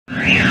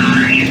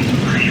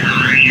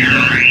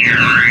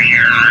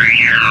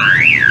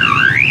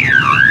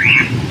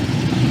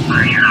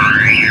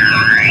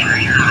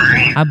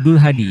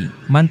Abdul Hadi,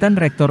 mantan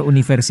Rektor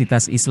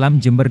Universitas Islam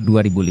Jember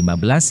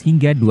 2015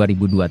 hingga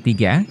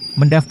 2023,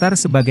 mendaftar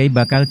sebagai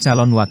bakal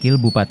calon wakil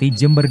Bupati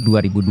Jember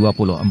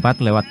 2024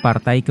 lewat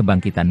Partai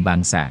Kebangkitan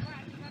Bangsa.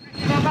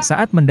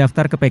 Saat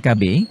mendaftar ke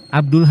PKB,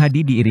 Abdul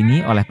Hadi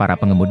diiringi oleh para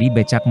pengemudi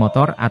becak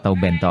motor atau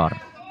Bentor.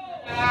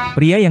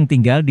 Pria yang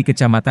tinggal di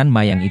Kecamatan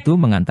Mayang itu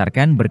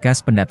mengantarkan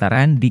berkas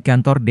pendaftaran di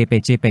kantor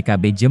DPC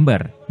PKB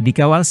Jember,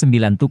 dikawal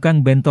 9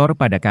 tukang Bentor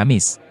pada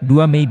Kamis,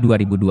 2 Mei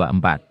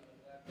 2024.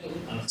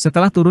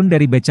 Setelah turun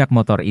dari becak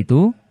motor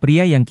itu,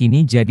 pria yang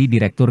kini jadi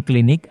Direktur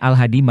Klinik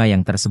Al-Hadi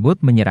Mayang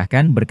tersebut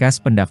menyerahkan berkas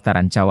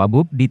pendaftaran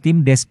CAWABUP di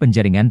tim Des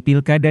Penjaringan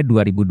Pilkada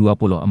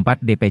 2024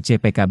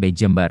 DPC PKB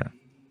Jember.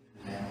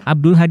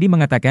 Abdul Hadi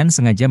mengatakan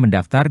sengaja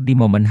mendaftar di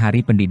momen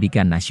Hari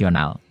Pendidikan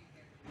Nasional.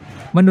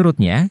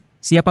 Menurutnya,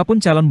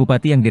 siapapun calon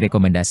bupati yang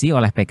direkomendasi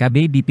oleh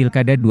PKB di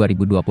Pilkada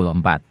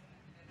 2024.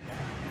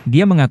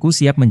 Dia mengaku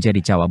siap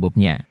menjadi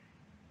CAWABUP-nya.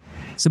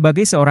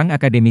 Sebagai seorang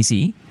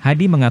akademisi,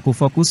 Hadi mengaku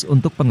fokus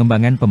untuk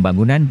pengembangan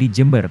pembangunan di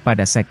Jember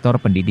pada sektor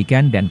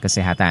pendidikan dan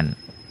kesehatan.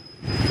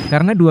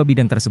 Karena dua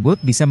bidang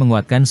tersebut bisa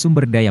menguatkan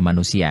sumber daya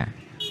manusia.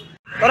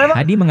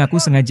 Hadi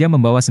mengaku sengaja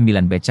membawa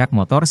 9 becak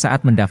motor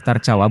saat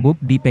mendaftar CAWABUP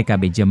di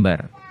PKB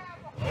Jember.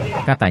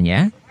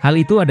 Katanya, hal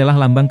itu adalah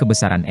lambang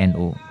kebesaran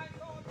NU.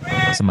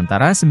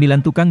 Sementara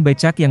 9 tukang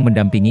becak yang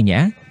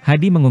mendampinginya,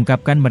 Hadi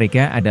mengungkapkan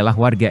mereka adalah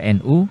warga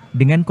NU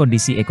dengan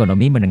kondisi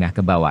ekonomi menengah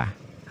ke bawah.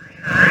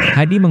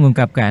 Hadi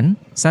mengungkapkan,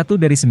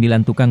 1 dari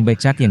 9 tukang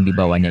becak yang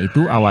dibawanya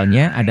itu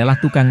awalnya adalah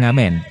tukang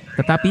ngamen,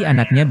 tetapi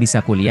anaknya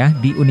bisa kuliah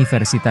di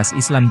Universitas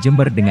Islam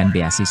Jember dengan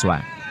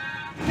beasiswa.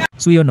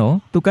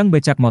 Suyono, tukang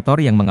becak motor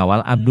yang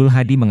mengawal Abdul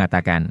Hadi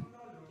mengatakan,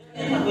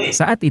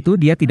 saat itu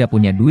dia tidak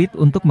punya duit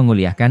untuk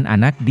menguliahkan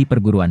anak di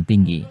perguruan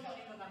tinggi.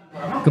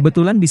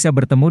 Kebetulan bisa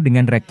bertemu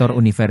dengan Rektor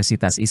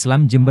Universitas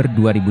Islam Jember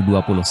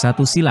 2021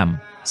 silam,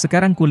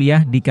 sekarang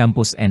kuliah di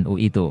kampus NU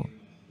itu.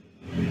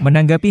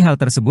 Menanggapi hal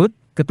tersebut,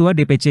 Ketua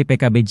DPC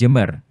PKB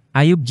Jember,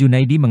 Ayub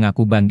Junaidi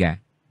mengaku bangga,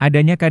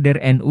 adanya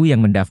kader NU yang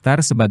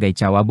mendaftar sebagai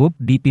CAWABUP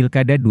di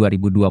Pilkada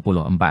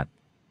 2024.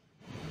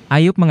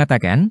 Ayub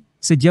mengatakan,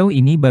 sejauh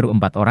ini baru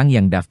 4 orang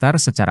yang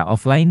daftar secara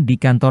offline di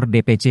kantor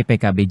DPC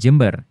PKB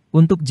Jember,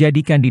 untuk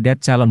jadi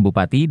kandidat calon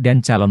bupati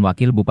dan calon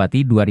wakil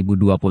bupati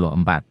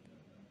 2024.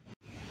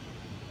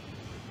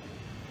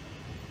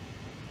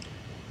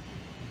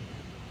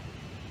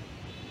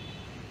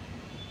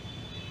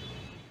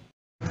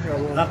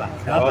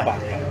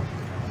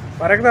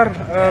 Pak Rektor,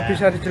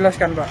 bisa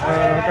dijelaskan Pak,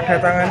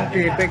 kedatangan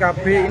di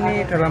PKB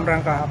ini dalam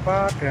rangka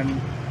apa dan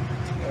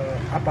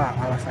apa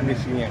alasannya?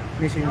 Misinya.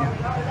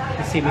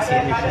 Misi.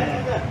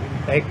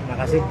 Baik, terima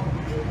kasih.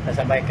 Saya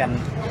sampaikan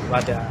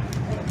kepada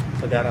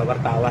saudara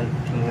wartawan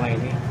semua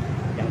ini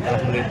yang telah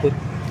meliput.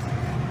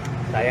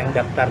 Saya yang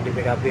daftar di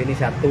PKB ini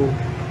satu,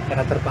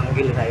 karena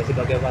terpanggil saya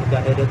sebagai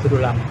warga Nahdlatul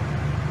Ulama.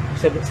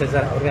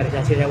 Secara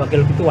organisasi saya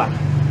wakil ketua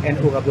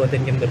NU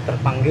Kabupaten Jember,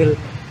 terpanggil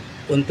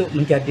untuk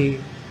menjadi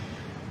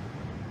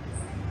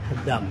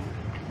hadam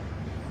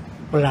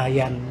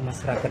pelayan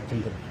masyarakat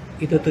Jember.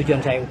 Itu tujuan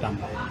saya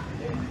utama.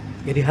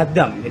 Jadi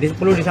hadam, jadi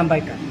perlu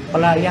disampaikan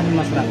pelayan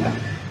masyarakat.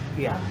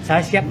 Ya,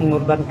 saya siap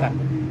mengorbankan.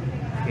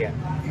 Ya,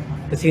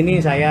 kesini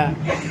saya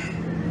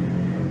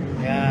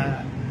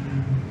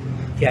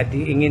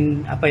jadi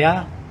ingin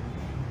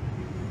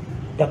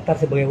daftar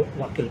sebagai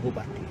wakil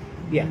bupati.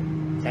 Ya,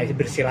 saya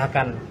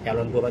bersilakan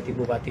calon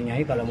bupatinya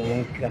kalau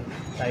memungkinkan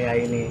saya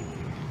ini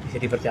bisa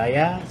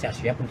dipercaya, saya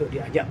siap untuk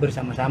diajak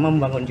bersama-sama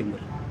membangun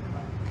Jember.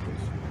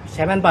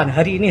 Saya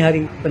hari ini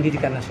Hari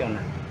Pendidikan Nasional.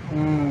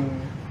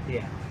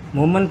 Ya,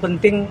 momen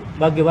penting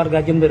bagi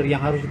warga Jember yang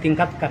harus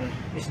ditingkatkan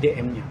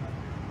SDM-nya.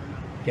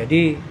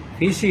 Jadi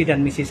visi dan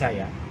misi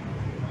saya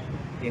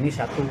ini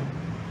satu,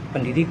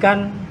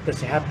 pendidikan,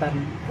 kesehatan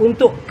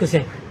untuk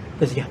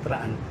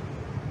kesejahteraan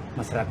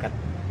masyarakat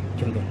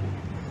Jember.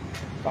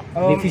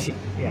 Divisi.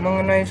 Ya.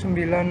 Mengenai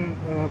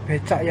 9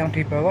 becak yang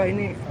dibawa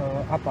ini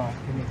apa?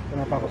 Ini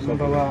kenapa kok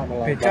membawa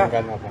becak?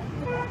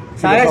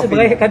 Saya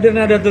sebagai kader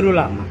Nahdlatul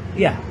Ulama,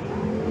 ya,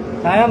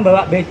 saya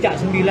membawa becak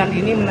 9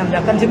 ini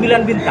menandakan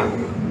 9 bintang.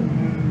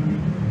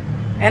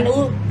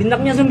 NU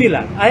bintangnya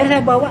 9. Akhirnya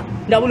saya bawa,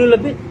 tidak boleh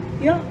lebih,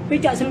 ya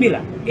becak 9.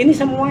 Ini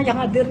semua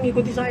yang hadir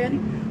mengikuti saya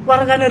nih,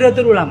 warga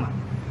Nahdlatul Ulama.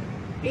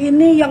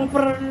 Ini yang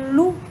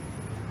perlu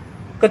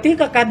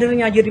ketika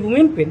kadernya jadi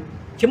pemimpin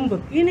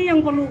Jember, ini yang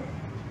perlu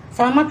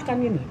selamatkan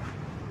ini,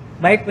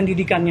 baik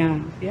pendidikannya,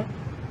 ya,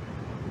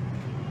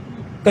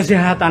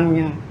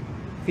 kesehatannya.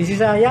 Visi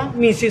saya,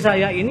 misi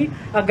saya ini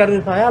agar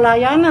saya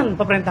layanan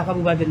pemerintah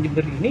Kabupaten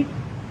Jember ini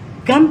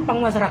gampang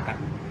masyarakat.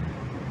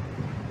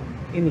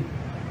 Ini,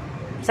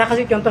 saya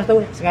kasih contoh tuh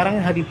sekarang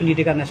Hari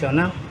Pendidikan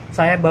Nasional,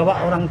 saya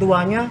bawa orang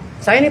tuanya,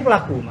 saya ini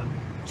pelaku,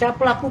 saya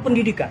pelaku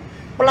pendidikan,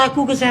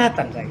 pelaku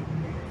kesehatan saya,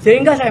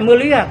 sehingga saya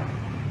melihat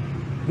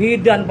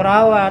bidan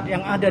perawat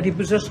yang ada di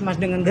puskesmas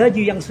dengan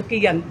gaji yang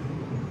sekian.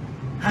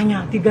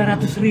 Hanya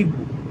 300.000.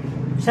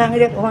 Saya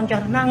ngeliat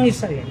wawancara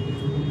nangis saya.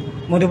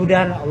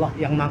 Mudah-mudahan Allah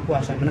yang Maha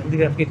Kuasa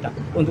menakdirkan kita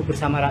untuk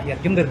bersama rakyat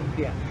Jember.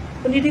 Ya.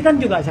 Pendidikan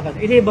juga saya kata,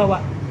 ini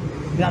bawa,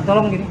 tidak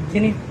tolong gini,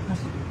 sini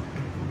Mas.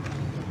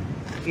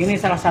 ini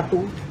salah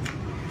satu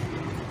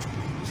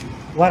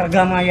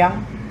warga Mayang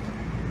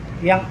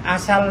yang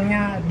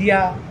asalnya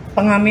dia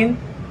pengamen,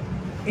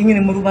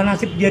 ingin merubah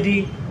nasib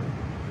jadi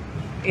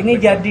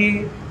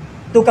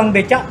tukang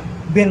becak,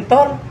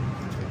 Bentor.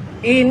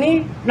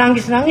 Ini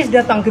nangis-nangis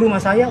datang ke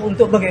rumah saya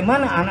untuk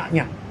bagaimana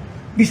anaknya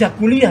bisa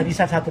kuliah di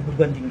salah satu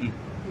perguruan tinggi.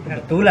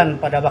 Kebetulan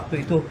pada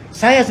waktu itu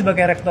saya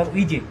sebagai rektor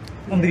UIJ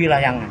memberi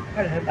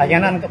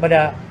layanan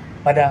kepada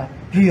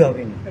beliau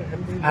ini.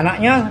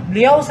 Anaknya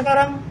beliau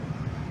sekarang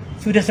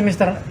sudah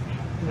semester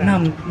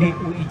 6 di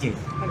UIJ.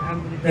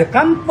 Ya,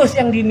 kampus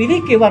yang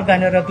dimiliki warga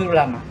Nahdlatul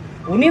Ulama,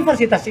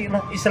 Universitas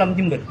Islam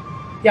Jember,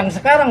 yang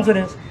sekarang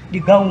sudah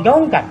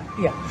digaung-gaungkan,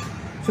 ya,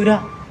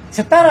 sudah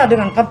setara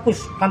dengan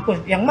kampus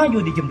yang maju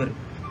di Jember.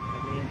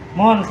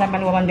 Mohon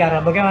sampai wawancara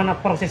bagaimana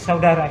proses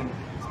saudara ini,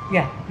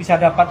 ya, bisa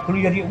dapat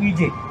kuliah di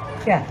UIJ.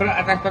 Ya.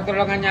 Atas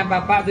pertolongannya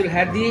Bapak Abdul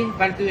Hadi,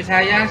 bantu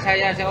saya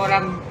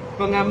seorang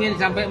pengamen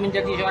sampai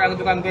menjadi seorang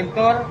tukang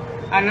bentor.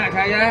 Anak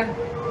saya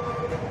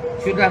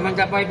sudah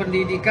mencapai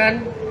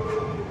pendidikan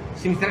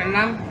semester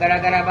 6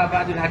 gara-gara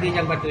Bapak Abdul Hadi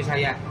yang bantu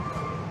saya.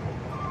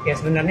 Ya,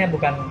 sebenarnya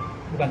bukan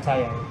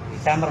saya.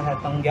 Saya merasa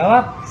tanggung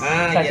jawab.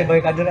 Saya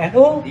sebagai kader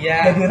NU,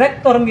 jadi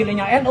rektor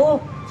miliknya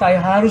NU, saya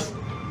harus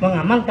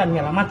mengamankan,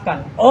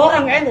 menyelamatkan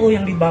orang NU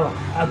yang di bawah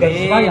agar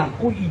supaya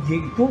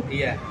UIJ itu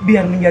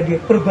biar menjadi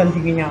perguruan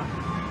tingginya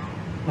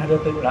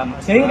Nahdlatul Ulama,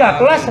 sehingga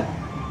kelas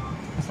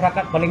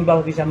masyarakat paling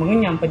bawah bisa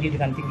mengenyam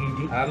pendidikan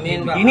tinggi.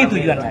 Ini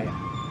tujuan saya.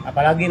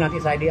 Apalagi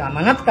nanti saya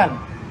diamanatkan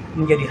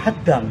menjadi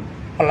haddam,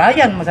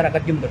 pelayan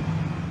masyarakat Jember.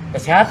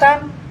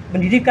 Kesehatan,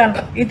 pendidikan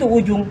itu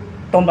ujung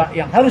tombak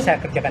yang harus saya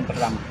kerjakan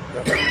pertama.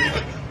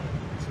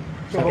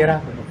 Saya kira.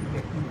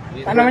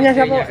 Pak, namanya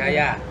siapa?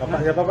 Bapak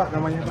siapa Pak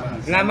namanya?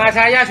 Nama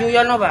saya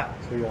Suyono, Pak.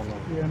 Suyono.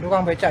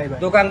 Tukang becak ya, Pak?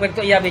 Tukang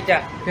bentuk, iya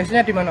becak.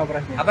 Biasanya di mana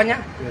operasinya? Apanya?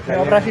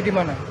 Operasi di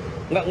mana?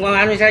 Nggak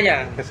nganu saya,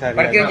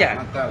 parkir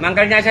aja.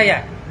 Mangkalnya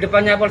saya,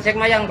 depannya Polsek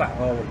Mayang, Pak.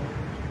 Oh.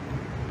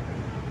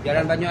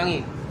 Jalan Banyuwangi.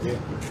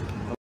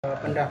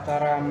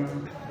 Pendaftaran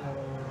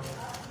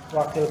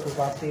wakil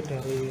bupati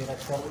dari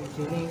rektor UIJ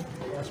ini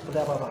seperti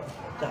apa, Pak?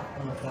 Cak,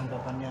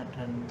 penanggapannya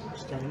dan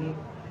sejauh ini.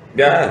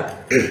 Ya,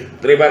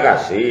 terima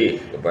kasih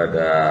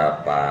kepada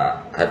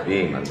Pak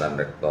Hadi, mantan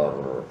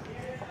rektor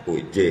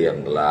UIJ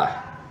yang telah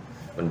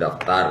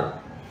mendaftar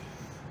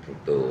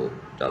untuk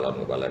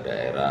calon kepala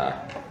daerah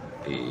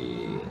di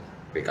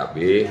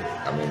PKB.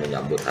 Kami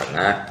menyambut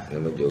hangat,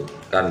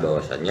 menunjukkan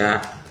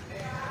bahwasannya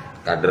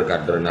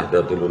kader-kader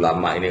Nahdlatul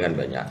Ulama ini kan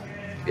banyak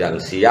yang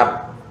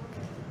siap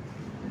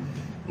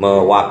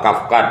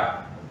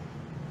mewakafkan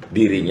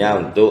dirinya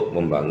untuk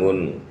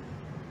membangun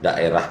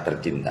daerah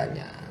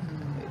tercintanya.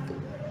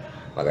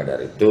 Maka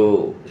dari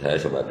itu saya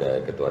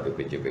sebagai Ketua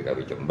DPC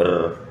PKB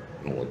Jember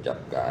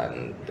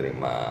mengucapkan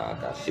terima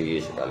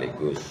kasih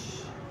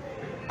sekaligus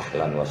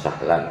ahlan wa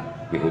sahlan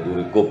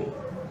bihudurikum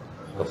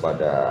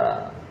kepada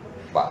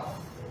Pak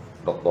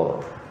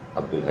Dr.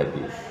 Abdul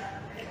Hadi.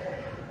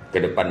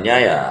 Kedepannya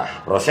ya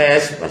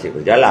proses masih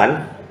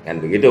berjalan, kan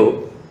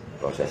begitu.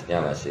 Prosesnya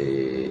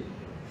masih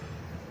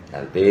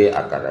nanti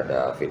akan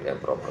ada fit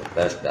and proper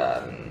test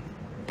dan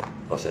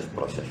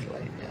proses-proses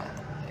lainnya.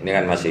 Ini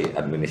kan masih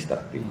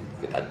administratif,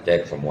 kita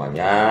cek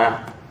semuanya,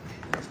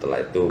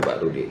 setelah itu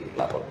baru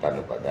dilaporkan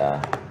kepada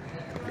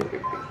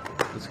DPP.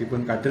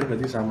 Meskipun kader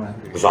berarti sama?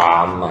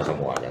 Sama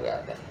semuanya, nggak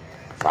ada.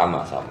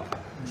 Sama-sama,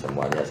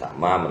 semuanya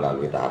sama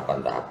melalui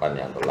tahapan-tahapan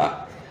yang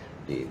telah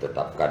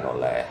ditetapkan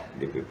oleh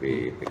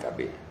DPP PKB.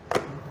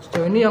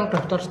 Sejauh ini yang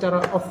daftar secara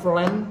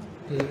offline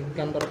di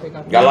kantor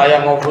PKB? Kalau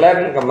yang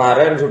offline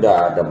kemarin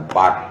sudah ada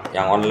 4,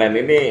 yang online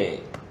ini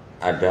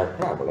ada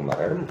berapa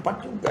kemarin?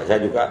 4 juga. Saya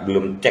juga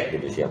belum cek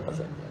itu siapa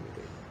saja.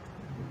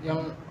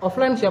 Yang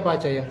offline siapa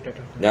aja yang sudah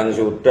daftar? Yang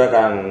sudah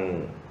kan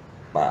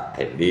Pak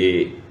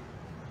Hedi,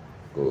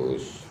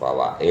 Gus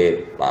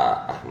Fawaid, Pak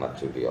Ahmad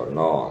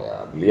Sudiono,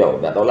 ya beliau.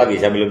 Nggak tahu lagi,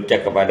 saya belum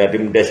cek kepada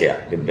tim des ya.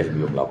 Tim des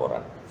belum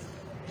laporan.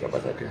 Siapa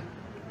saja.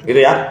 Gitu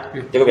ya?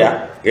 Cukup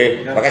ya?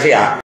 Oke, makasih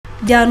ya.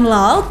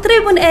 Download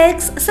Tribun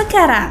X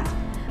sekarang.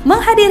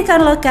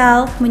 Menghadirkan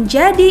lokal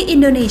menjadi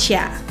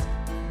Indonesia.